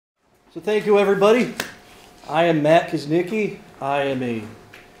So thank you, everybody. I am Matt Kuznicki. I am a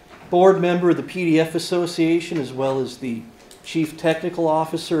board member of the PDF Association as well as the Chief Technical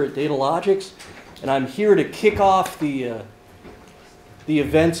Officer at Datalogics. And I'm here to kick off the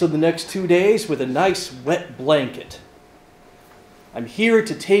events of the next 2 days with a nice wet blanket. I'm here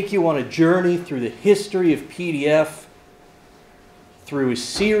to take you on a journey through the history of PDF, through a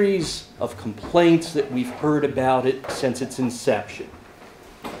series of complaints that we've heard about it since its inception.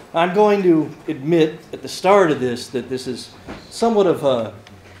 I'm going to admit at the start of this that this is somewhat of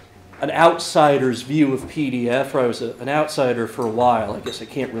an outsider's view of PDF, or I was an outsider for a while. I guess I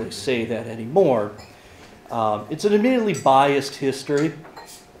can't really say that anymore. It's an admittedly biased history,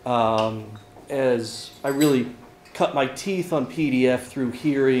 as I really cut my teeth on PDF through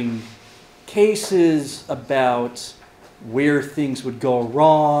hearing cases about where things would go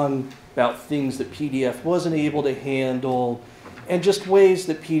wrong, about things that PDF wasn't able to handle, and just ways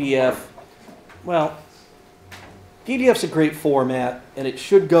that PDF's a great format, and it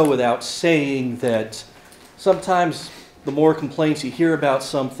should go without saying that sometimes the more complaints you hear about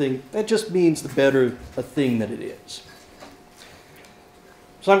something, that just means the better a thing that it is.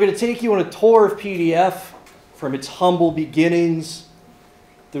 So I'm going to take you on a tour of PDF from its humble beginnings,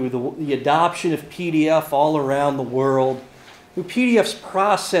 through the adoption of PDF all around the world, through PDF's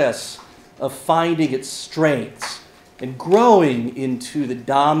process of finding its strengths and growing into the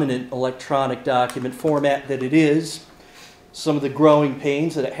dominant electronic document format that it is, some of the growing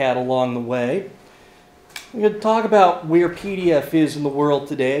pains that it had along the way. We're going to talk about where PDF is in the world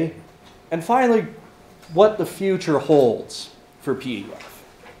today, and finally, what the future holds for PDF.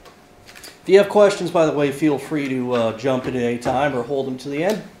 If you have questions, by the way, feel free to jump in at any time or hold them to the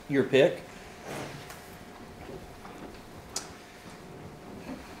end, your pick.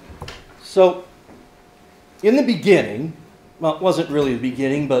 So, in the beginning, well, it wasn't really the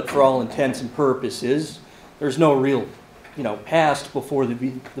beginning, but for all intents and purposes, there's no real, past before the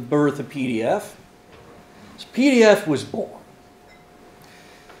birth of PDF. So PDF was born.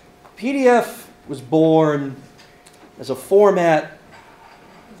 PDF was born as a format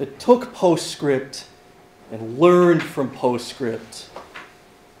that took PostScript and learned from PostScript,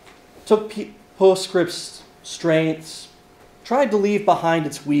 took PostScript's strengths, tried to leave behind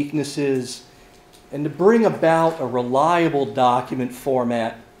its weaknesses, and to bring about a reliable document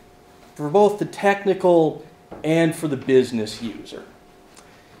format for both the technical and for the business user.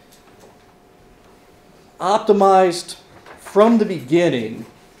 Optimized from the beginning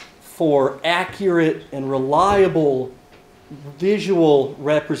for accurate and reliable visual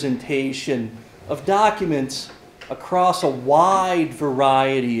representation of documents across a wide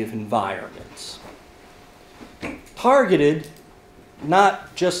variety of environments. Targeted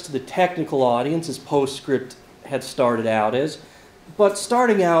not just to the technical audience, as PostScript had started out as, but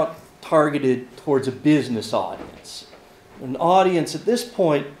starting out targeted towards a business audience. An audience at this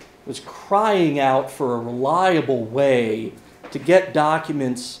point was crying out for a reliable way to get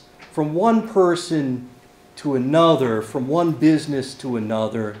documents from one person to another, from one business to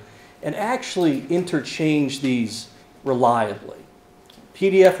another, and actually interchange these reliably.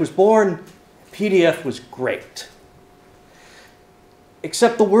 PDF was born, PDF was great.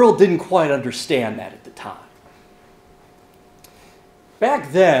 Except the world didn't quite understand that at the time.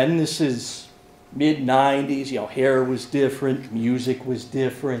 Back then, this is mid-90s, hair was different, music was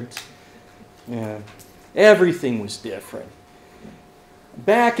different, everything was different.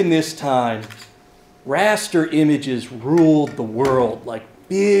 Back in this time, raster images ruled the world like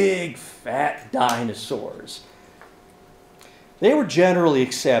big, fat dinosaurs. They were generally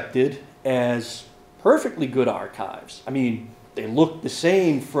accepted as perfectly good archives. They looked the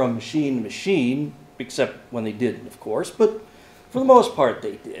same from machine to machine, except when they didn't, of course, but for the most part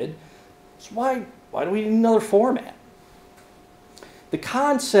they did. So why do we need another format? The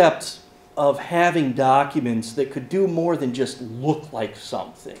concept of having documents that could do more than just look like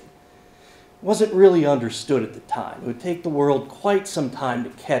something wasn't really understood at the time. It would take the world quite some time to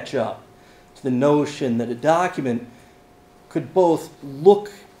catch up to the notion that a document could both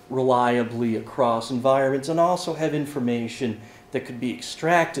look reliably across environments and also have information that could be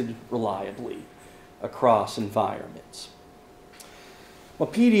extracted reliably across environments.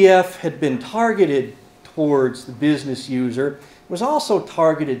 While PDF had been targeted towards the business user, it was also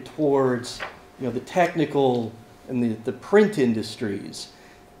targeted towards the technical and the print industries.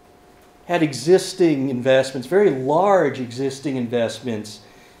 Had existing investments, very large existing investments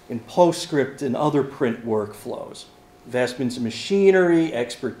in PostScript and other print workflows. Investments in machinery,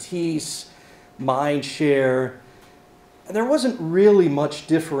 expertise, mind share, there wasn't really much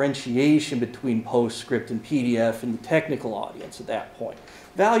differentiation between PostScript and PDF in the technical audience at that point.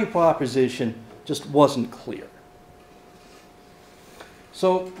 Value proposition just wasn't clear.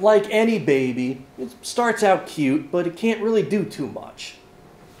 So, like any baby, it starts out cute, but it can't really do too much.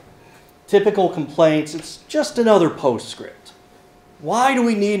 Typical complaints, it's just another PostScript. Why do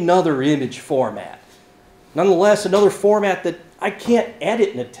we need another image format? Nonetheless, another format that I can't edit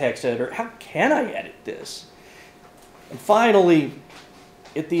in a text editor. How can I edit this? And finally,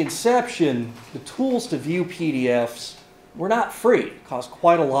 at the inception, the tools to view PDFs were not free. It cost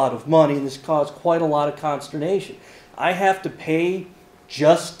quite a lot of money, and this caused quite a lot of consternation. I have to pay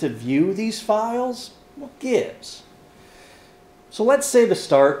just to view these files? What gives? So let's say the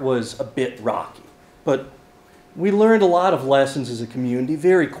start was a bit rocky, but we learned a lot of lessons as a community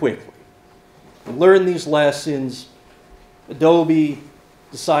very quickly. We learned these lessons. Adobe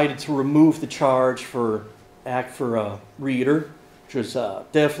decided to remove the charge for Act for a Reader, which was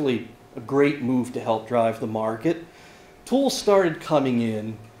definitely a great move to help drive the market. Tools started coming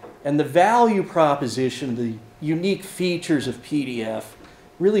in, and the value proposition, the unique features of PDF,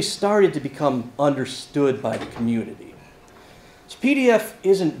 really started to become understood by the community. So PDF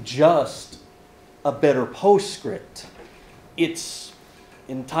isn't just a better PostScript. It's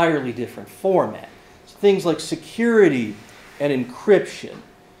an entirely different format. So things like security and encryption,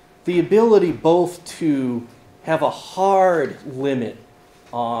 the ability both to have a hard limit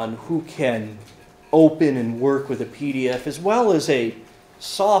on who can open and work with a PDF, as well as a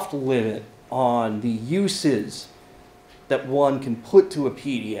soft limit on the uses that one can put to a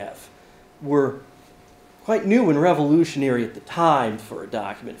PDF, were quite new and revolutionary at the time for a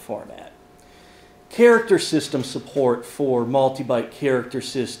document format. Character system support for multi-byte character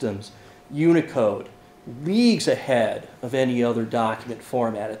systems, Unicode, leagues ahead of any other document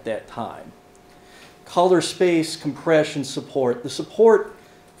format at that time. Color space compression support, the support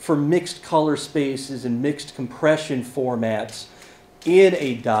for mixed color spaces and mixed compression formats in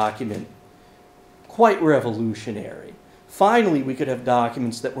a document, quite revolutionary. Finally, we could have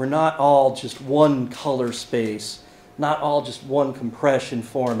documents that were not all just one color space, not all just one compression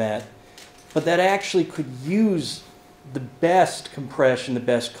format, but that actually could use the best compression, the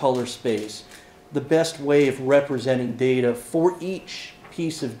best color space, the best way of representing data for each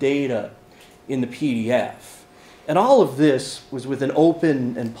piece of data in the PDF. And all of this was with an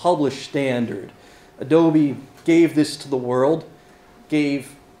open and published standard. Adobe gave this to the world,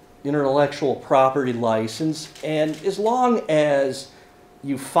 gave intellectual property license, and as long as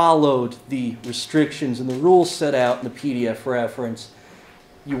you followed the restrictions and the rules set out in the PDF reference,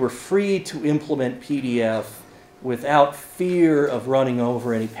 you were free to implement PDF without fear of running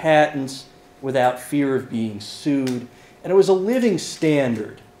over any patents, without fear of being sued. And it was a living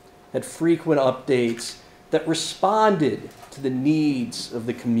standard, had frequent updates that responded to the needs of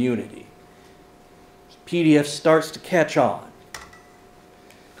the community. PDF starts to catch on.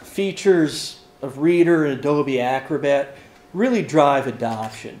 Features of Reader and Adobe Acrobat really drive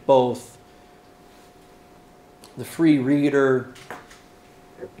adoption, both the free Reader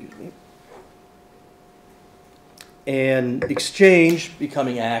and Exchange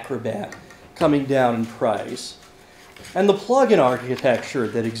becoming Acrobat, coming down in price, and the plugin architecture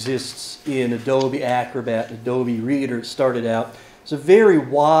that exists in Adobe Acrobat and Adobe Reader started out as a very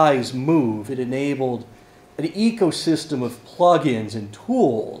wise move. It enabled an ecosystem of plugins and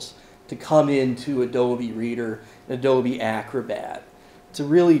tools to come into Adobe Reader and Adobe Acrobat to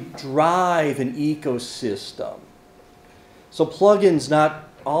really drive an ecosystem. So plugins not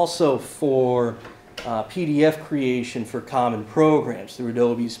also for PDF creation for common programs through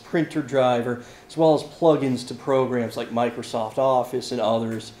Adobe's printer driver, as well as plugins to programs like Microsoft Office and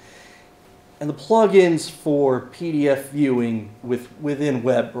others, and the plugins for PDF viewing within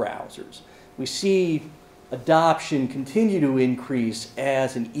web browsers. We see adoption continue to increase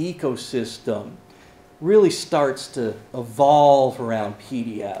as an ecosystem really starts to evolve around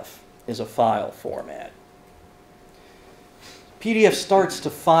PDF as a file format. PDF starts to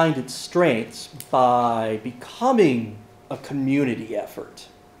find its strengths by becoming a community effort.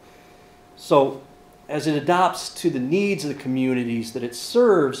 So as it adapts to the needs of the communities that it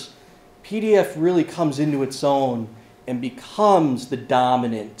serves, PDF really comes into its own and becomes the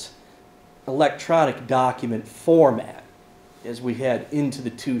dominant electronic document format as we head into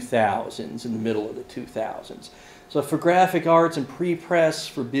the 2000s, in the middle of the 2000s. So for graphic arts and prepress,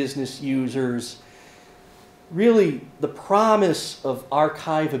 for business users, really the promise of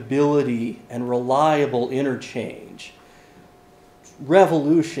archivability and reliable interchange,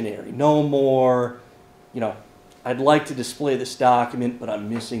 revolutionary. No more, I'd like to display this document, but I'm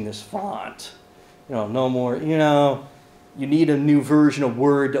missing this font. No more, You need a new version of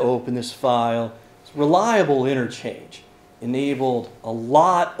Word to open this file. Reliable interchange enabled a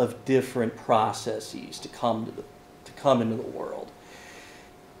lot of different processes to come into the world.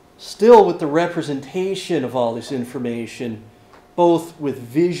 Still, with the representation of all this information, both with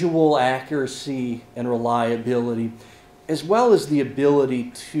visual accuracy and reliability, as well as the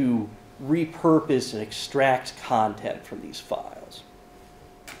ability to repurpose and extract content from these files.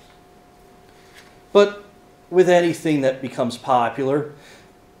 But with anything that becomes popular,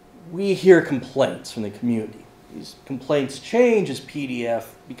 we hear complaints from the community. These complaints change as PDF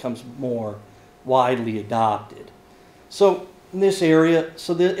becomes more widely adopted. So in this era,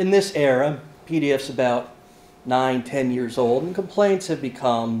 PDF's about 9-10 years old, and complaints have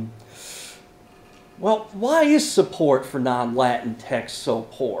become, well, why is support for non-Latin text so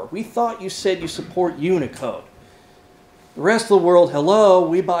poor? We thought you said you support Unicode. The rest of the world, hello,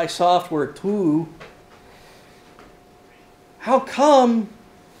 we buy software too. How come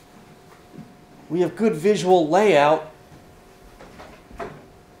we have good visual layout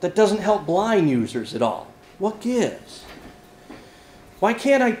that doesn't help blind users at all? What gives? Why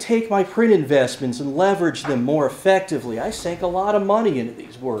can't I take my print investments and leverage them more effectively? I sank a lot of money into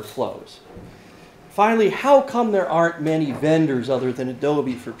these workflows. Finally, how come there aren't many vendors other than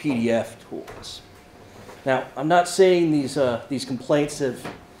Adobe for PDF tools? Now, I'm not saying these complaints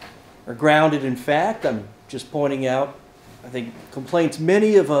are grounded in fact. I'm just pointing out, I think, complaints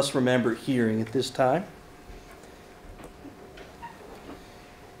many of us remember hearing at this time.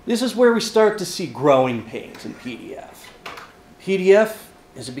 This is where we start to see growing pains in PDF. PDF,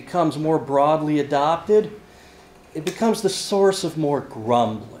 as it becomes more broadly adopted, it becomes the source of more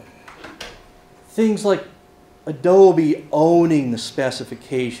grumbling. Things like Adobe owning the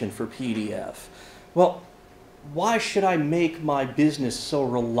specification for PDF. Well, why should I make my business so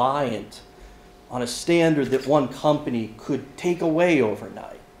reliant on a standard that one company could take away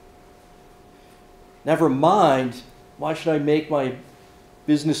overnight? Never mind, why should I make my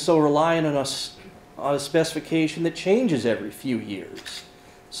business so reliant on a specification that changes every few years,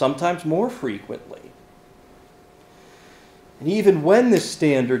 sometimes more frequently? And even when this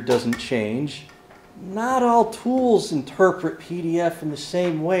standard doesn't change, not all tools interpret PDF in the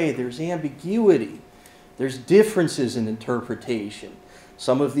same way. There's ambiguity. There's differences in interpretation.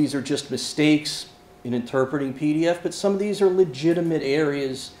 Some of these are just mistakes in interpreting PDF, but some of these are legitimate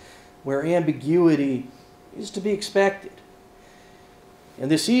areas where ambiguity is to be expected. And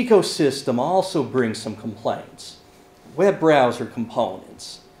this ecosystem also brings some complaints. Web browser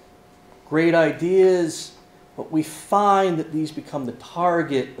components. Great ideas, but we find that these become the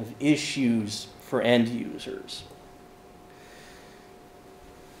target of issues for end users.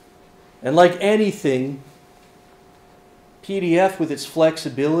 And like anything, PDF with its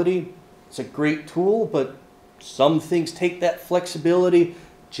flexibility, it's a great tool, but some things take that flexibility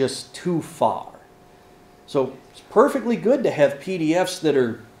just too far. So it's perfectly good to have PDFs that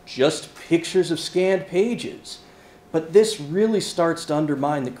are just pictures of scanned pages, but this really starts to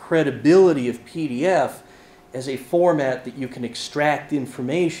undermine the credibility of PDF as a format that you can extract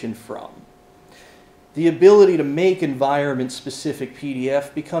information from. The ability to make environment-specific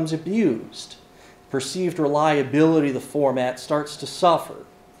PDF becomes abused. Perceived reliability of the format starts to suffer.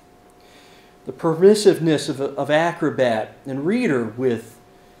 The permissiveness of Acrobat and Reader with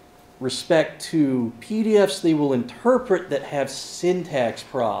respect to PDFs they will interpret that have syntax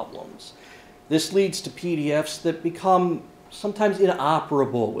problems. This leads to PDFs that become sometimes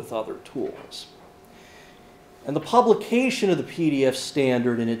inoperable with other tools. And the publication of the PDF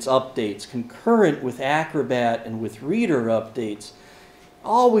standard and its updates concurrent with Acrobat and with Reader updates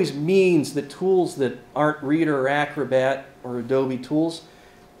always means that tools that aren't Reader or Acrobat or Adobe tools,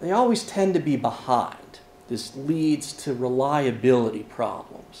 they always tend to be behind. This leads to reliability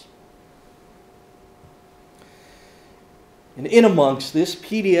problems. And in amongst this,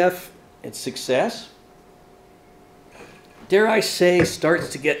 PDF, its success, dare I say, starts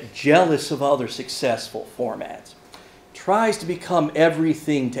to get jealous of other successful formats. Tries to become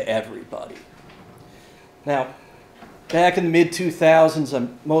everything to everybody. Now, back in the mid-2000s,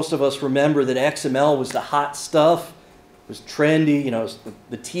 most of us remember that XML was the hot stuff. It was trendy, you know, it was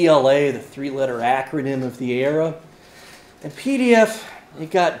the TLA, the three-letter acronym of the era. And PDF,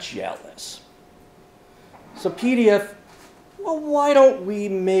 it got jealous. So PDF, well, why don't we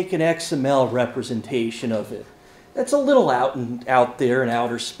make an XML representation of it? That's a little out there in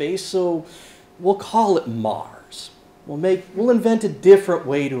outer space, so we'll call it Mars. We'll invent a different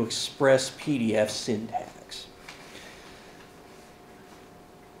way to express PDF syntax.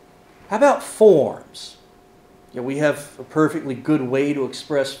 How about forms? We have a perfectly good way to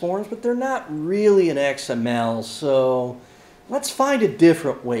express forms, but they're not really in XML, so let's find a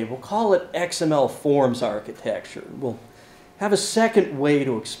different way. We'll call it XML forms architecture. We'll have a second way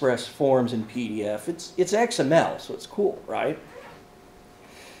to express forms in PDF. It's XML, so it's cool, right?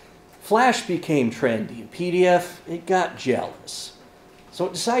 Flash became trendy. In PDF, it got jealous. So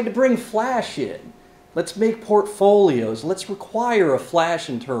it decided to bring Flash in. Let's make portfolios. Let's require a Flash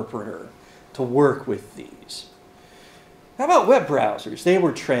interpreter to work with these. How about web browsers? They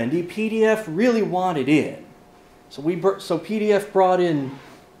were trendy. PDF really wanted in. So PDF brought in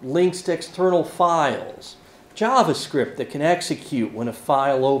links to external files, JavaScript that can execute when a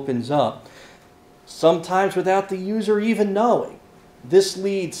file opens up, sometimes without the user even knowing. This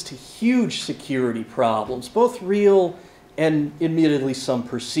leads to huge security problems, both real and admittedly some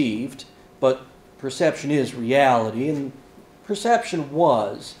perceived, but perception is reality, and perception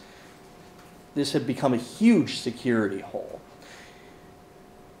was this had become a huge security hole.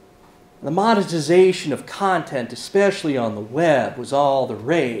 The monetization of content, especially on the web, was all the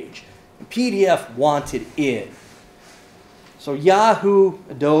rage. And PDF wanted in. So Yahoo,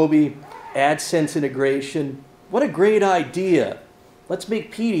 Adobe, AdSense integration, what a great idea. Let's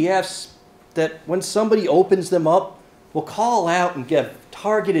make PDFs that when somebody opens them up, will call out and give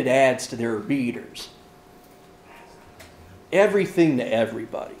targeted ads to their readers. Everything to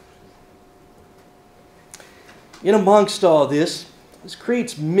everybody. In amongst all this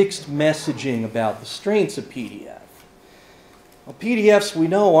creates mixed messaging about the strengths of PDF. Well, PDFs, we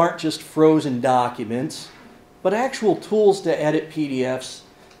know, aren't just frozen documents, but actual tools to edit PDFs,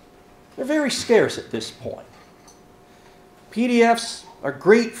 they're very scarce at this point. PDFs are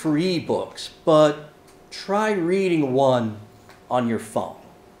great for ebooks, but try reading one on your phone.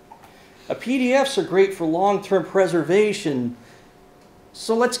 PDFs are great for long-term preservation,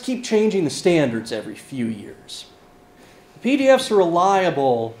 so let's keep changing the standards every few years. PDFs are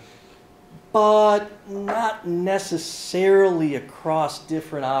reliable, but not necessarily across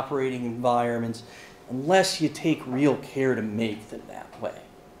different operating environments unless you take real care to make them that way.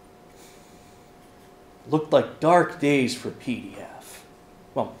 Looked like dark days for PDF.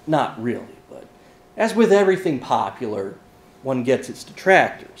 Well, not really, but as with everything popular, one gets its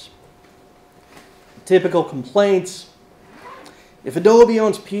detractors. Typical complaints: if Adobe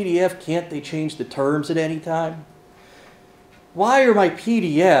owns PDF, can't they change the terms at any time? Why are my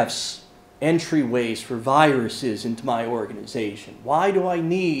PDFs entryways for viruses into my organization? Why do I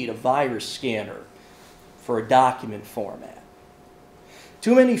need a virus scanner for a document format?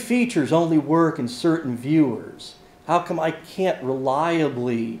 Too many features only work in certain viewers. How come I can't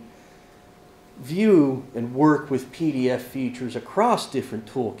reliably view and work with PDF features across different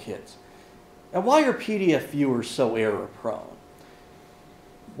toolkits? And why are PDF viewers so error-prone?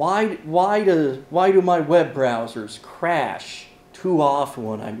 Why do my web browsers crash too often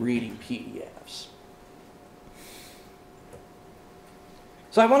when I'm reading PDFs?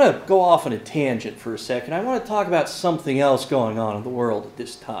 So I want to go off on a tangent for a second. I want to talk about something else going on in the world at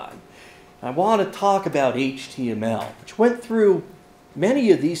this time. I want to talk about HTML, which went through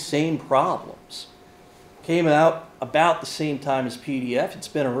many of these same problems. Came out about the same time as PDF.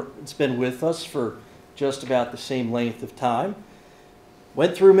 It's been with us for just about the same length of time.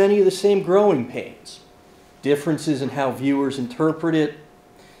 Went through many of the same growing pains. Differences in how viewers interpret it,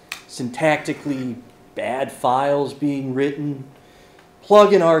 syntactically bad files being written,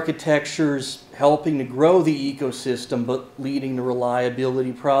 plugin architectures helping to grow the ecosystem but leading to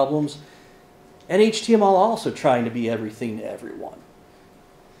reliability problems, and HTML also trying to be everything to everyone.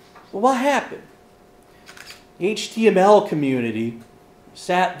 But what happened? The HTML community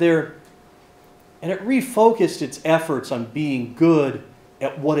sat there and it refocused its efforts on being good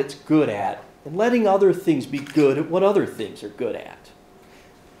at what it's good at and letting other things be good at what other things are good at.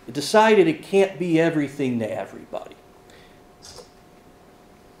 It decided it can't be everything to everybody. This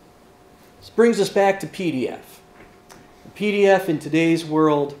brings us back to PDF. PDF in today's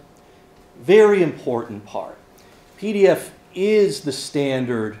world, very important part. PDF is the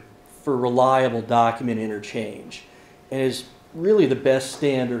standard for reliable document interchange and is really the best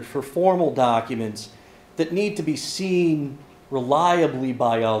standard for formal documents that need to be seen reliably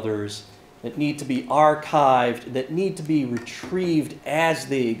by others, that need to be archived, that need to be retrieved as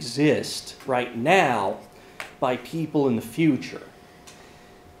they exist right now by people in the future.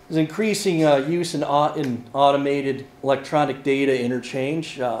 There's increasing use in automated electronic data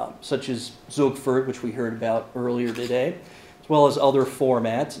interchange, such as Zugford, which we heard about earlier today, as well as other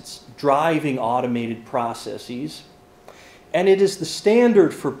formats. It's driving automated processes. And it is the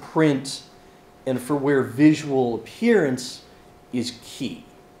standard for print and for where visual appearance is key.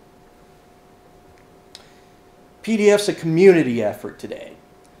 PDF's a community effort today.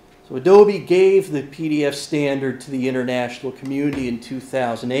 So Adobe gave the PDF standard to the international community in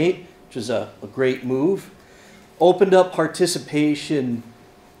 2008, which is a great move. Opened up participation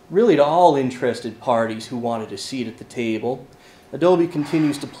really to all interested parties who wanted a seat at the table. Adobe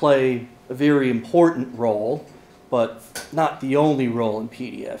continues to play a very important role, but not the only role in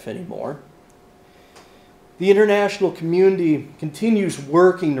PDF anymore. The international community continues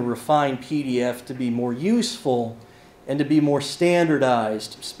working to refine PDF to be more useful and to be more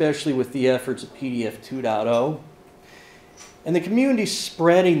standardized, especially with the efforts of PDF 2.0. And the community is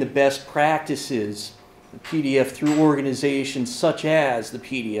spreading the best practices of PDF through organizations such as the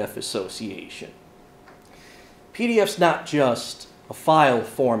PDF Association. PDF's not just a file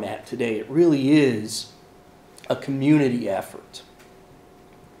format today, it really is a community effort.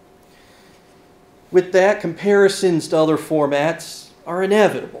 With that, comparisons to other formats are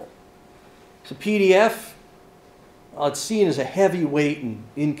inevitable. So PDF, it's seen as a heavyweight and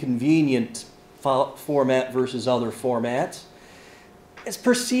inconvenient format versus other formats. It's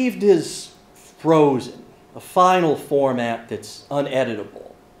perceived as frozen, a final format that's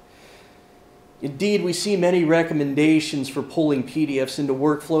uneditable. Indeed, we see many recommendations for pulling PDFs into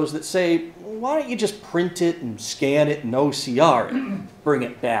workflows that say, why don't you just print it and scan it and OCR it, bring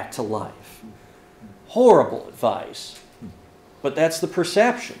it back to life. Horrible advice, but that's the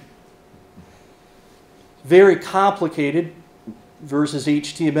perception. Very complicated versus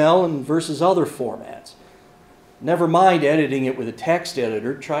HTML and versus other formats. Never mind editing it with a text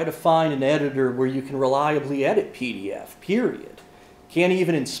editor. Try to find an editor where you can reliably edit PDF, period. Can't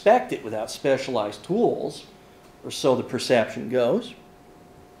even inspect it without specialized tools, or so the perception goes.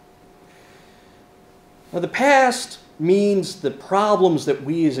 Now, the past means the problems that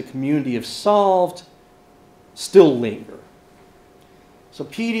we as a community have solved still linger. So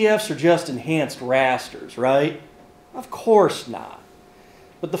PDFs are just enhanced rasters, right? Of course not.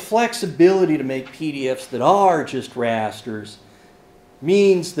 But the flexibility to make PDFs that are just rasters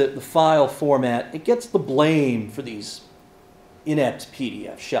means that the file format, it gets the blame for these inept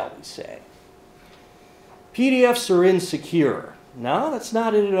PDFs, shall we say. PDFs are insecure. No, that's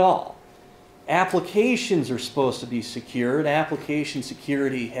not it at all. Applications are supposed to be secure, and application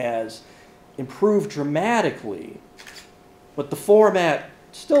security has improved dramatically, but the format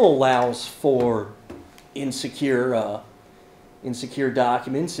still allows for insecure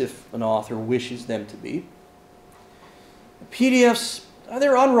documents if an author wishes them to be. PDFs,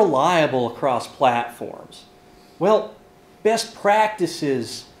 they're unreliable across platforms. Well, best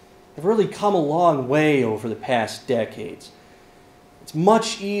practices have really come a long way over the past decades. It's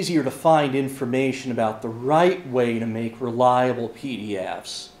much easier to find information about the right way to make reliable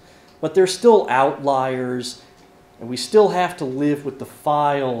PDFs. But there's still outliers, and we still have to live with the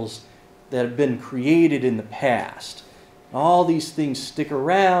files that have been created in the past. All these things stick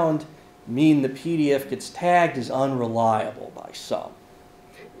around, mean the PDF gets tagged as unreliable by some.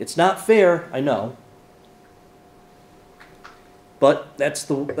 It's not fair, I know, but that's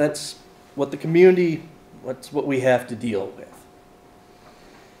what the community, that's what we have to deal with.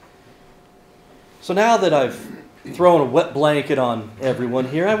 So now that I've thrown a wet blanket on everyone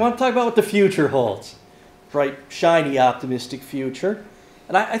here, I want to talk about what the future holds. Bright, shiny, optimistic future.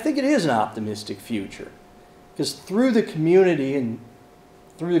 And I think it is an optimistic future. Because through the community and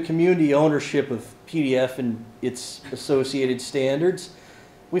through the community ownership of PDF and its associated standards,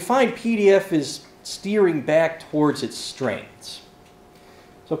 we find PDF is steering back towards its strengths.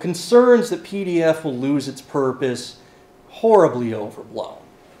 So concerns that PDF will lose its purpose, horribly overblown.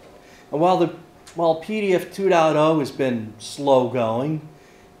 And while PDF 2.0 has been slow going,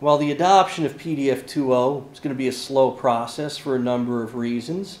 while the adoption of PDF 2.0 is going to be a slow process for a number of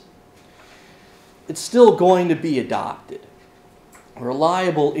reasons, it's still going to be adopted.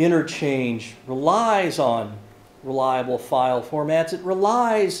 Reliable interchange relies on reliable file formats. It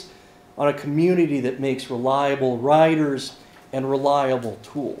relies on a community that makes reliable writers and reliable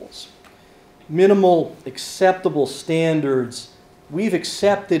tools. Minimal acceptable standards we've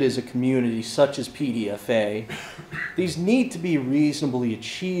accepted as a community, such as PDFA, these need to be reasonably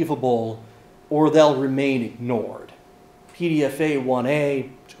achievable or they'll remain ignored. PDFA 1A,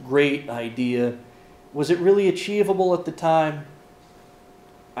 it's a great idea. Was it really achievable at the time?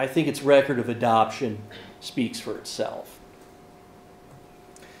 I think its record of adoption speaks for itself.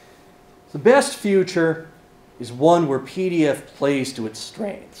 The best future is one where PDF plays to its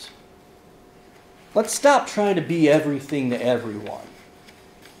strengths. Let's stop trying to be everything to everyone.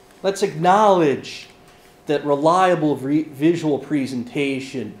 Let's acknowledge that reliable visual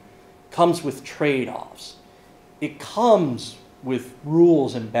presentation comes with trade-offs. It comes with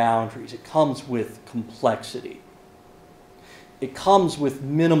rules and boundaries. It comes with complexity. it comes with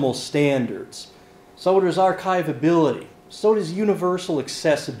minimal standards. So does archivability. So does universal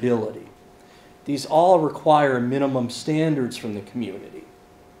accessibility. These all require minimum standards from the community.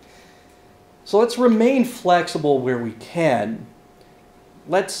 So let's remain flexible where we can.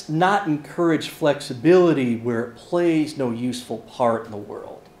 Let's not encourage flexibility where it plays no useful part in the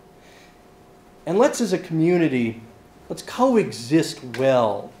world. And let's, as a community, let's coexist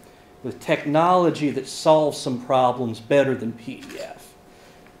well with technology that solves some problems better than PDF.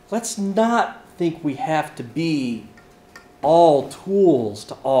 Let's not think we have to be all tools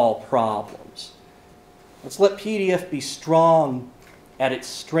to all problems. Let's let PDF be strong at its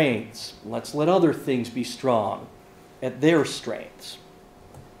strengths. Let's let other things be strong at their strengths.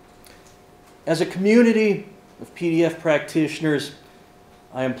 As a community of PDF practitioners,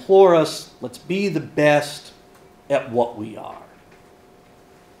 I implore us, let's be the best at what we are.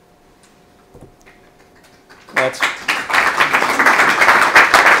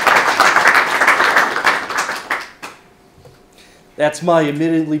 That's my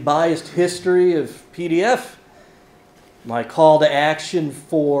admittedly biased history of PDF, my call to action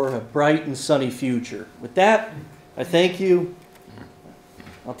for a bright and sunny future. With that, I thank you.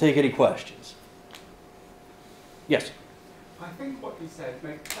 I'll take any questions. Yes? I think what you said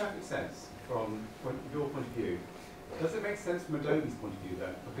makes perfect sense from your point of view. Does it make sense from Adobe's point of view,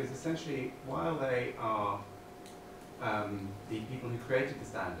 though? Because essentially, while they are the people who created the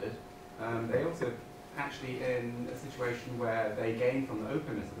standard, they also actually in a situation where they gain from the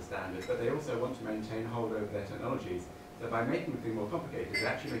openness of the standard, but they also want to maintain hold over their technologies. So by making the thing more complicated, they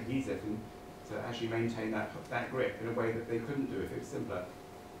actually make it easier to actually maintain that grip in a way that they couldn't do if it was simpler.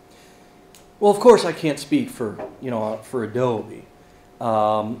 Well, of course, I can't speak for for Adobe,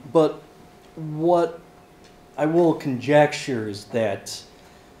 but what I will conjecture is that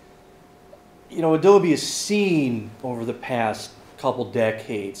Adobe has seen over the past couple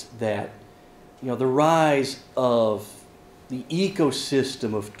decades that the rise of the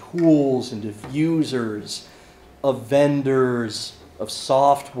ecosystem of tools and of users, of vendors, of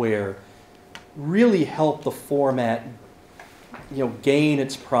software really helped the format gain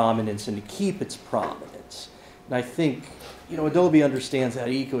its prominence and to keep its prominence. And I think Adobe understands that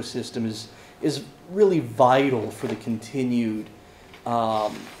ecosystem is really vital for the continued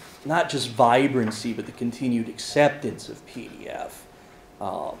not just vibrancy but the continued acceptance of PDF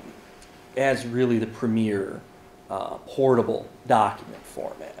as really the premier portable document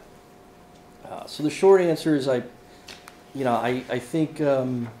format. So the short answer is I think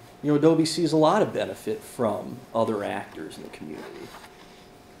Adobe sees a lot of benefit from other actors in the community.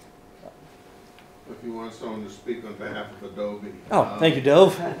 If you want someone to speak on behalf of Adobe. Oh, thank you,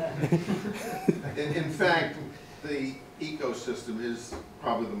 Dove. In fact, the ecosystem is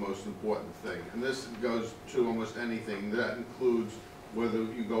probably the most important thing. And this goes to almost anything. That includes whether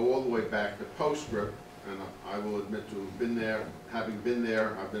you go all the way back to PostScript, and I will admit to have been there, having been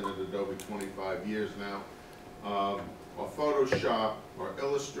there, I've been at Adobe 25 years now, or Photoshop, or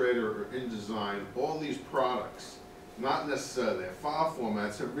Illustrator, or InDesign, all these products, not necessarily their file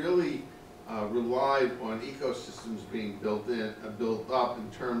formats, have really relied on ecosystems being built up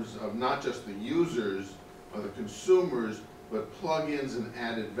in terms of not just the users or the consumers, but plugins and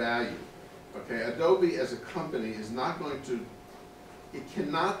added value. Okay, Adobe as a company is not going to, it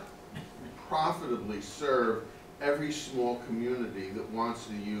cannot profitably serve every small community that wants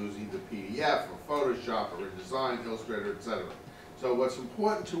to use either PDF or Photoshop or InDesign, Illustrator, etc. So what's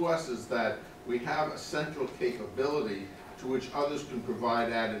important to us is that we have a central capability to which others can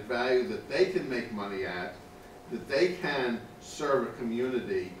provide added value that they can make money at, that they can serve a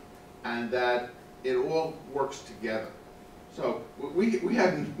community, and that it all works together. So we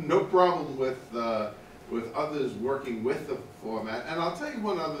have no problem with others working with the format. And I'll tell you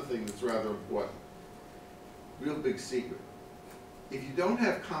one other thing that's rather important. Real big secret. If you don't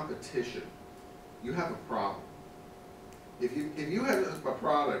have competition, you have a problem. If you have a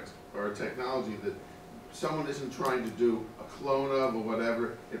product or a technology that someone isn't trying to do a clone of or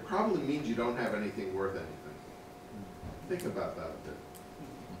whatever, it probably means you don't have anything worth anything. Think about that a bit.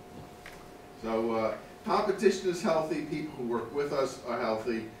 So competition is healthy, people who work with us are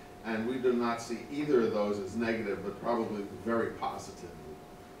healthy, and we do not see either of those as negative, but probably very positive.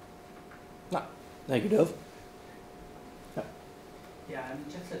 No. Thank you, Dove. Yeah, I'm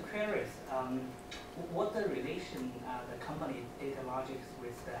just curious, what the relation the company Datalogics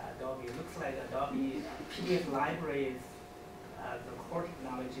with Adobe? It looks like Adobe PDF libraries, the core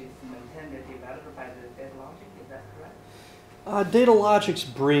technology is maintained and developed by the Datalogics, is that correct?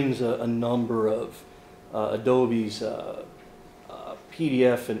 Datalogics brings a number of Adobe's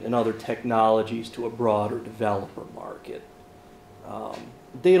PDF and other technologies to a broader developer market.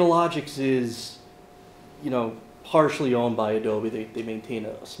 Datalogics is, partially owned by Adobe. They maintain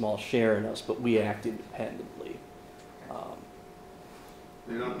a small share in us, but we act independently.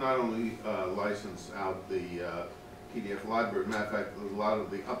 They don't not only license out the PDF library, matter of fact, a lot of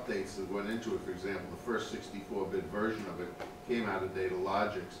the updates that went into it, for example, the first 64-bit version of it came out of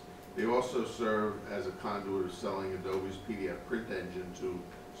Datalogics. They also serve as a conduit of selling Adobe's PDF print engine to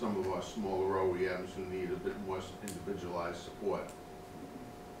some of our smaller OEMs who need a bit more individualized support.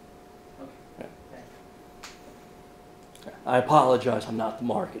 Okay. I apologize, I'm not the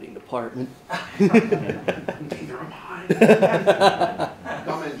marketing department. Neither am I.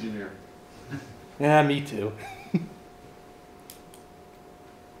 Dumb engineer. Yeah, me too.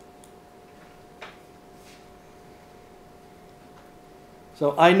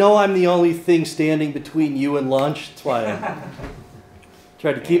 So I know I'm the only thing standing between you and lunch. That's why I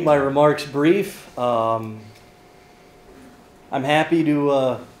tried to keep my remarks brief. I'm happy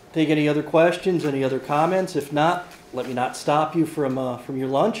to take any other questions, any other comments. If not, let me not stop you from your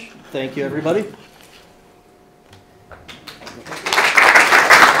lunch. Thank you, everybody.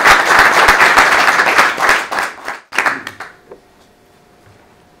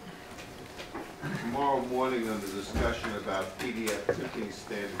 Tomorrow morning on the discussion about PDF printing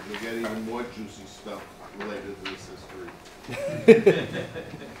standards, you'll get even more juicy stuff related to this history.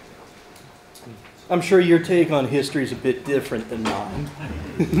 I'm sure your take on history is a bit different than mine.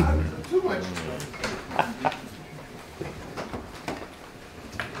 Too much.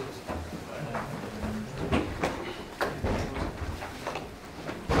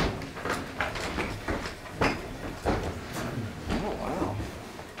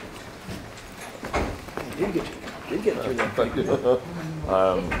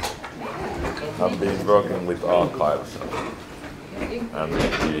 I've been working with archives and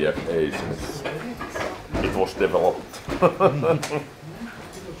PDFA since it was developed.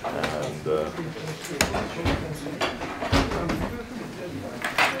 And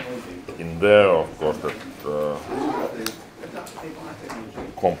in there, of course, that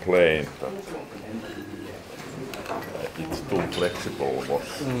complaint that it's too flexible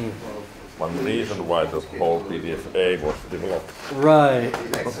was one reason why the whole PDFA was developed. Right.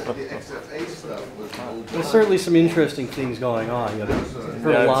 The XFA stuff was old. There's certainly some interesting things going on. I've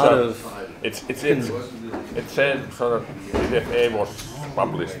heard a lot of. It said so that PDFA was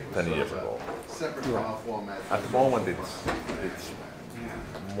published 10 years ago. Separate file format. At the moment, it's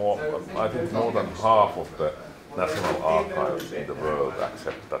more. I think more than half of the national archives in the world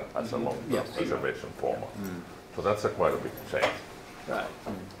accept that as a long-term preservation format. So that's quite a big change. Right.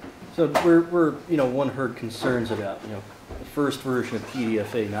 So we're one heard concerns about the first version of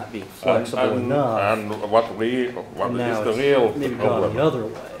PDFA not being flexible enough. And what is the real maybe problem gone the other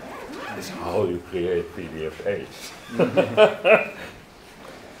way. is how you create PDFAs.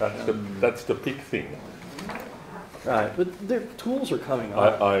 That's the big thing. Right, but their tools are coming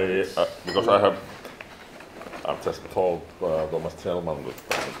up. Because I've just told Thomas Zellman that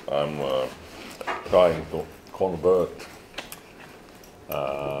I'm trying to convert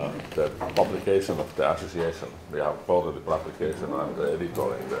the publication of the association. We have both the publication and the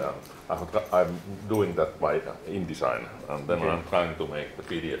editor in there. I'm doing that by InDesign, and then I'm trying to make the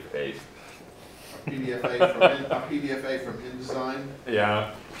PDFAs. PDFA from InDesign?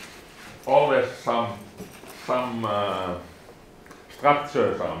 Yeah, always some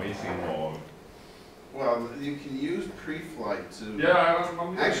structures are missing or... Well, you can use Preflight to... Yeah,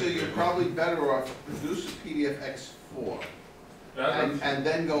 actually, you're probably better off produce a PDF X4. Yeah, and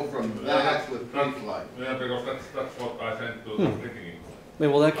then go from that with Preflight. Yeah, because that's what I sent to the thinking.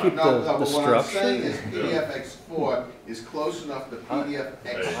 Will that keep the what structure? I'm saying is PDF X4 is close enough to PDF I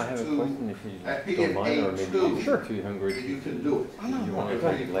have a X2, question if you PDF don't mind, or maybe A2, you're too hungry that you to, can do it. you want to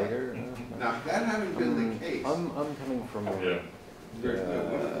talk later? Now, that having been the case, I'm coming from Yeah.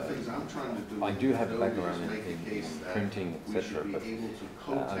 one of the things I'm trying to do I do have a Adobe is background make the case in that printing, we etc., should be but able to I've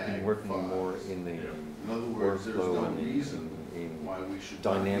been co-tag working files. more in the In other words, there's workflow no and reason in why we should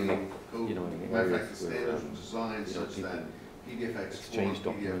dynamic, not be able to in matter of areas fact, the where standards were designed such people that PDF X4 exchange and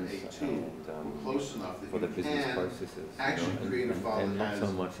documents PDF A2 and were close enough that for the you business can processes, actually create a file and that not has so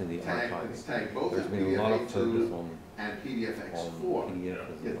much in the archiving. tag both There's as been a lot of PDF focus A2 on and PDF X4.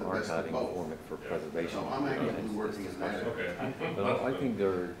 PDF as Get an the best of archiving both. format for preservation. So I'm actively working in that area. Okay. But I think there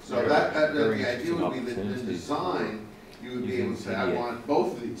are So that very the idea interesting would be that in opportunities design, you would be able to using say, I PDF. want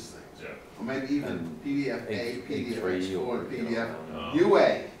both of these things. or maybe even And PDF A, A3 PDF X4, or, and you know, PDF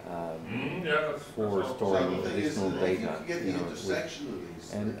UA. For So storing the thing is, additional that if you data, can get you the know, intersection of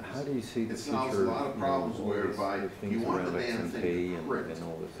these and things, how do you see the it future, solves a lot of problems all these whereby things you want around the damn XMP thing to and print.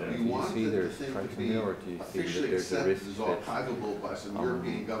 all this stuff? You Do you want see the there's thing to traction be there, or do you see that officially there's a accepted risk as that archivable by some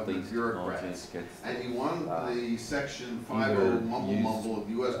European government these bureaucrats? technologies gets And you want the Section either 50 mumble of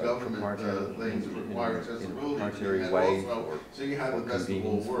US government things that require in accessibility, proprietary and ways also, or so you have for the best of all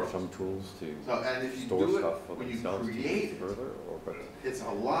convenience for worlds. some tools to So, and if you store do stuff it, for when you themselves to create use it, further, or but it's a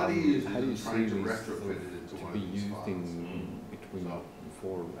lot how easier do you than see trying to these retrofit it into to one be of these used files. in between So-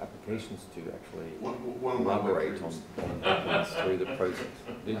 for applications to actually One of my collaborate web on documents through the process?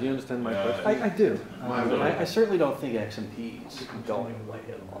 Did you understand my question? I do. I certainly don't think XMP is going away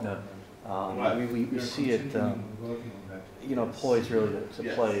at all. No. We see it, you know, poised really to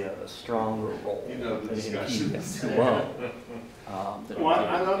play a stronger role You know, in the discussions. PDF 2.0 than Well, it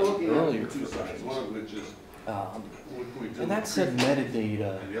I'm not did looking in at earlier two sides, one versions. of which is what we do. And that said,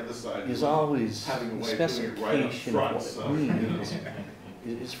 metadata And the other side is always, having a the way of doing it right up specification front, of so, what it you know. means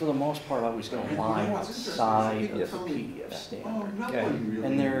is for the most part always going to And you know lie what's interesting is outside people of the tell me, PDF Oh, standard. nobody Yeah. really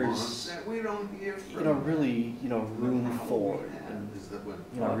And there's, wants that. We don't hear from you know, really, you know, room for it, and,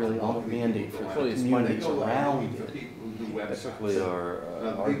 you know, really almost mandate for Actually, the it's communities They go around for it. people who do websites. Basically, our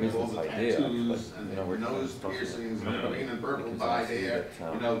People with all business the idea, tattoos actually, and you know, we're nose talking piercings about and green and purple because dye I see hair,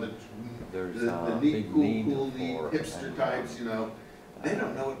 that, you know, there's the a neat, big cool, need neat for hipster types, you know, they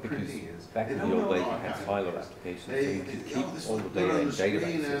don't know what because printing is. back They in don't the know old what days, you had archiving file is. applications, so They, you could oh, keep this all will the put data on in the screen,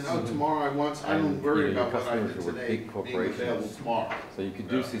 databases. and oh, tomorrow I want, I And, don't worry you know, about what I customers did were today big being corporations. available tomorrow. So you could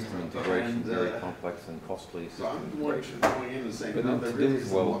do system integration, And, very complex and costly So system I'm the one integration. going in and saying, But no, then there to really do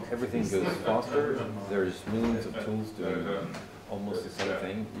isn't well, one. everything goes faster. There's millions of tools doing almost the same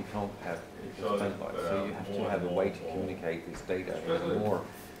thing. You can't have it just standardized. So you have to have a way to communicate this data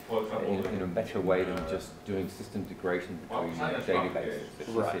in a better way than just doing system integration between databases.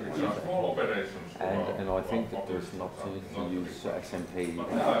 Right. And I think that there's an opportunity to use XMP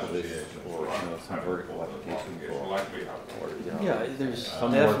for this, or you know, some vertical application or you know, Yeah, there's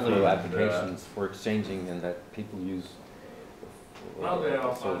some definitely workflow applications for exchanging and that people use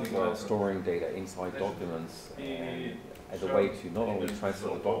for storing data inside documents as a way to not only transfer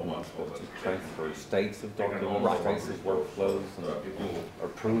the documents, but to transfer states of documents, states of workflows, and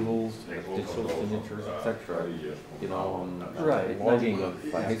approvals, digital signatures, etc. You know, Right. logging of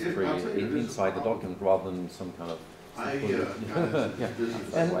history inside the document rather than some kind of I, Yeah.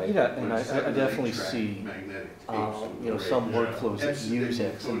 And, yeah, and I definitely see, you know, some workflows that use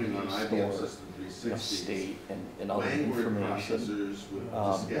XMP to store, you know, state and other information.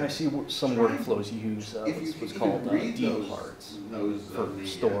 And I see some workflows use what's called deep parts for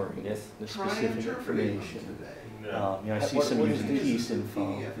storing the specific information. You know, I see some using piece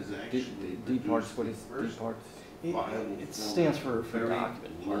info. Deep parts, what is deep parts? It stands for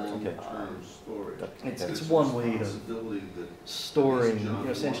document part. Okay. It's one way of storing, you know,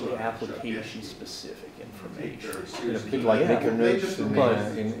 essentially application-specific information. You know, people like Yeah. maker notes in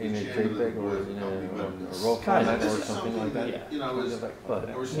But- in a JPEG or in a raw Kind of. format or something like that. Yeah. You know, is But, a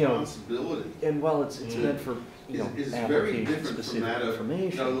you know, responsibility. and while it's meant for, you know, Is very different from application-specific that of, you know, the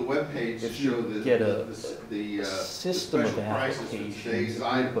information, webpage if show you the, get a the system of special prices for applications, today's a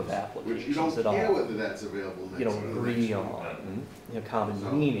group items, of which you applications don't that care all, whether that's available next you know, month or agree next on, month. you know,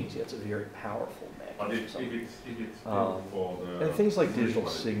 common meanings, it's a very powerful mechanism. And things like digital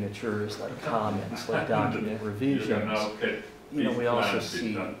signatures, like comments, like document revisions, you know, we also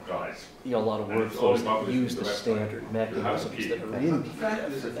see, you know, a lot of workflows that use the standard mechanisms that are in The fact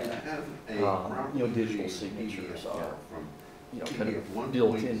PDF is, for if you that. have a You know, properly digital created signatures PDF are, from you know, kind PDF of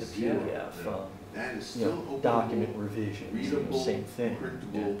built into 1.0, PDF. that is You still know, openable, document revisions, you know, readable, same thing.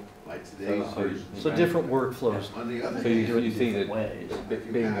 printable by today's So- version. So different workflows On the other So you, hand, you see that ways. if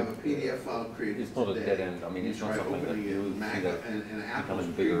you being have a PDF file created it's not a today, dead end. I mean, you it's not try something that opening it you in Mac see that and Apple's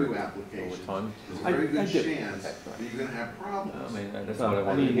becoming bigger preview all the application, time. there's a very I good do. chance that you're gonna have problems. I mean, that's Well, what I I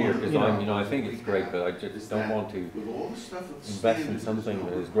want mean, to hear because you know, you know, I think it's great, but I just don't want to With all the stuff that's invest in standard, something there's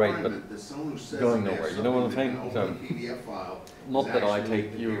that no is great, but requirement that someone who says going they have nowhere. You know what I'm something saying? that can open a PDF file not is that I actually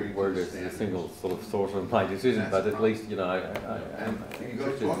take your adhering to word the as a standards. single sort of source of my decision, but at least you know I'm And if you go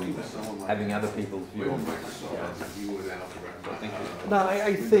interested talking in to someone like having that, other people's view with on Microsoft, it. I think you would No,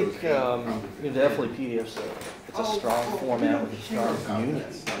 I think, you know, definitely PDF's it's a strong format with a strong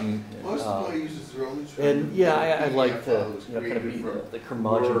community. Most of my users are only trying And yeah, I like PDF to, files you know, kind of be created the, from the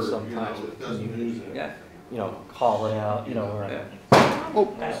curmudgeon Word, sometimes you know, with it doesn't community. use it. Yeah. You know, call it out, you know, or Yeah. oh,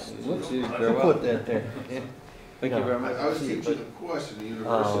 Whoops, you I'll very well. put that there. Thank you very much. I was teaching a course in the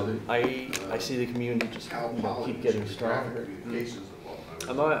university. I see the community just, you know, keep getting stronger. Communications department.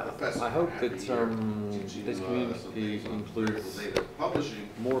 And I hope that this community includes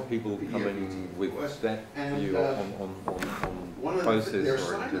more people coming with that view on process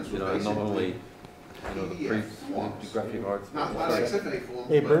oriented, not only the graphic arts.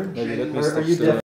 Hey Bern, Maybe let me Are stop you still.